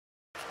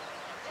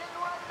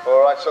All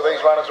right, so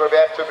these runners are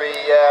about to be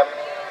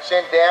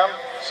sent down.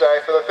 So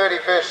for the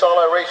 31st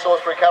Solo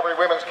Resource Recovery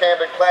Women's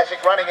Camden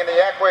Classic, running in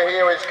the aqua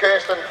here is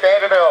Kirsten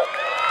Fandenel,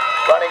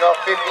 running off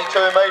 52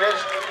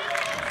 metres.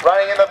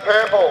 Running in the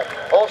purple,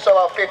 also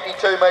off 52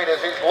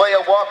 metres, is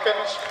Leah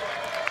Watkins.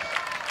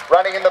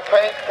 Running in the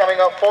pink, coming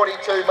off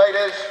 42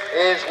 metres,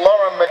 is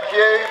Lauren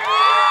McHugh.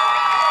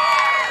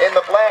 In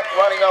the black,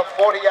 running off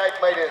 48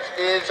 metres,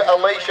 is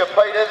Alicia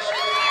Peters.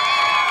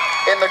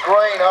 In the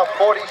green, off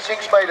 46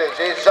 metres,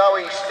 is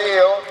Zoe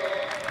Steele.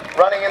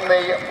 Running in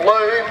the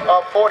blue,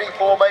 off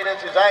 44 metres,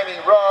 is Amy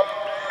Robb.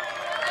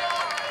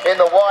 In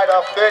the white,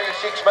 off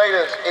 36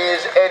 metres,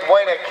 is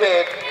Edwina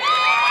Kidd.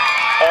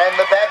 And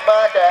the back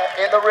marker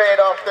in the red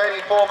off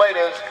 34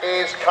 metres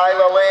is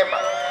Kayla Lem.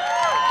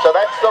 So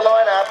that's the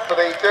lineup for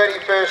the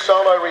 31st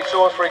Solo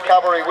Resource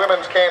Recovery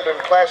Women's Camden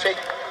Classic.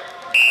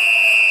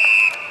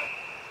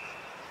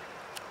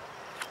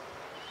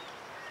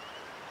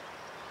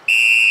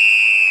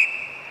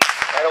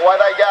 And away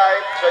they go.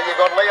 So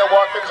you've got Leah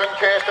Watkins and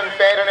Kirsten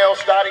Fandenel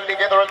starting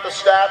together at the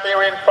start.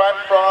 They're in front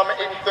from,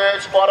 in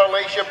third spot,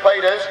 Alicia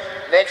Peters.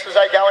 Next as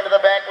they go into the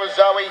back was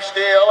Zoe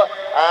Steele,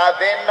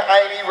 then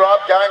Amy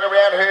Robb. Going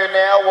around her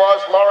now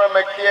was Lauren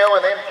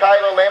McHugh, and then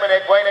Kayla Lem and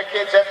Edwina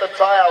Kidd's at the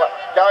tail.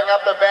 Going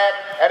up the back,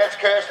 and it's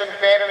Kirsten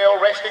Fandenel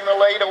resting the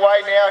lead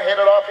away now,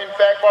 headed off in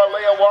fact by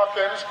Leah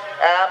Watkins.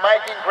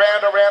 Making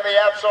ground around the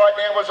outside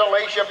now was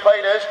Alicia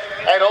Peters,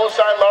 and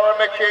also Lauren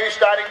McHugh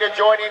starting to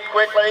join in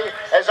quickly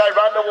as they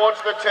run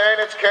towards the turn.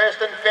 It's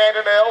Kirsten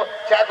Fandenel,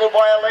 tackled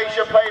by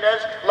Alicia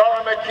Peters.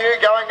 Lauren McHugh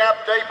going up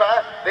deeper.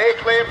 They're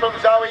clear from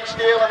Zoe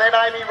Steele, and then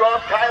Amy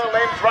Robb. Kayla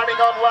Lem's running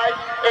on late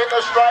in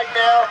the straight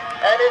now,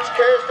 and it's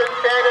Kirsten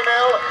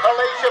Fandenel,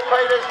 Alicia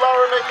Peters,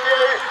 Lauren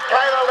McHugh.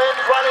 Kayla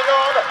Lem's running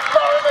on.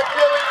 Lauren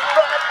McHugh in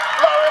front.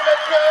 Lauren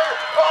McHugh.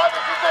 Oh,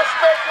 this is a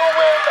special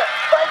win.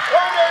 They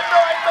called her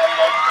 9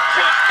 metres.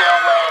 She still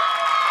wins.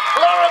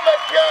 Lauren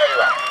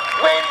McHugh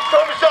wins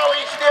from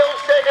Zoe Steele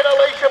second,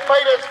 Alicia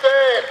Peters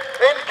third.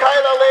 Then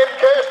Kayla Lem,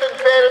 Kirsten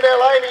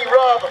Fandenel, Amy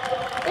Robb,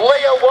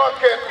 Leah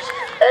Watkins,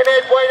 and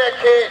Edwina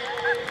Kidd.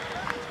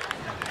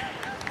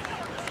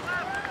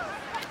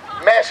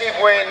 Massive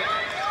win.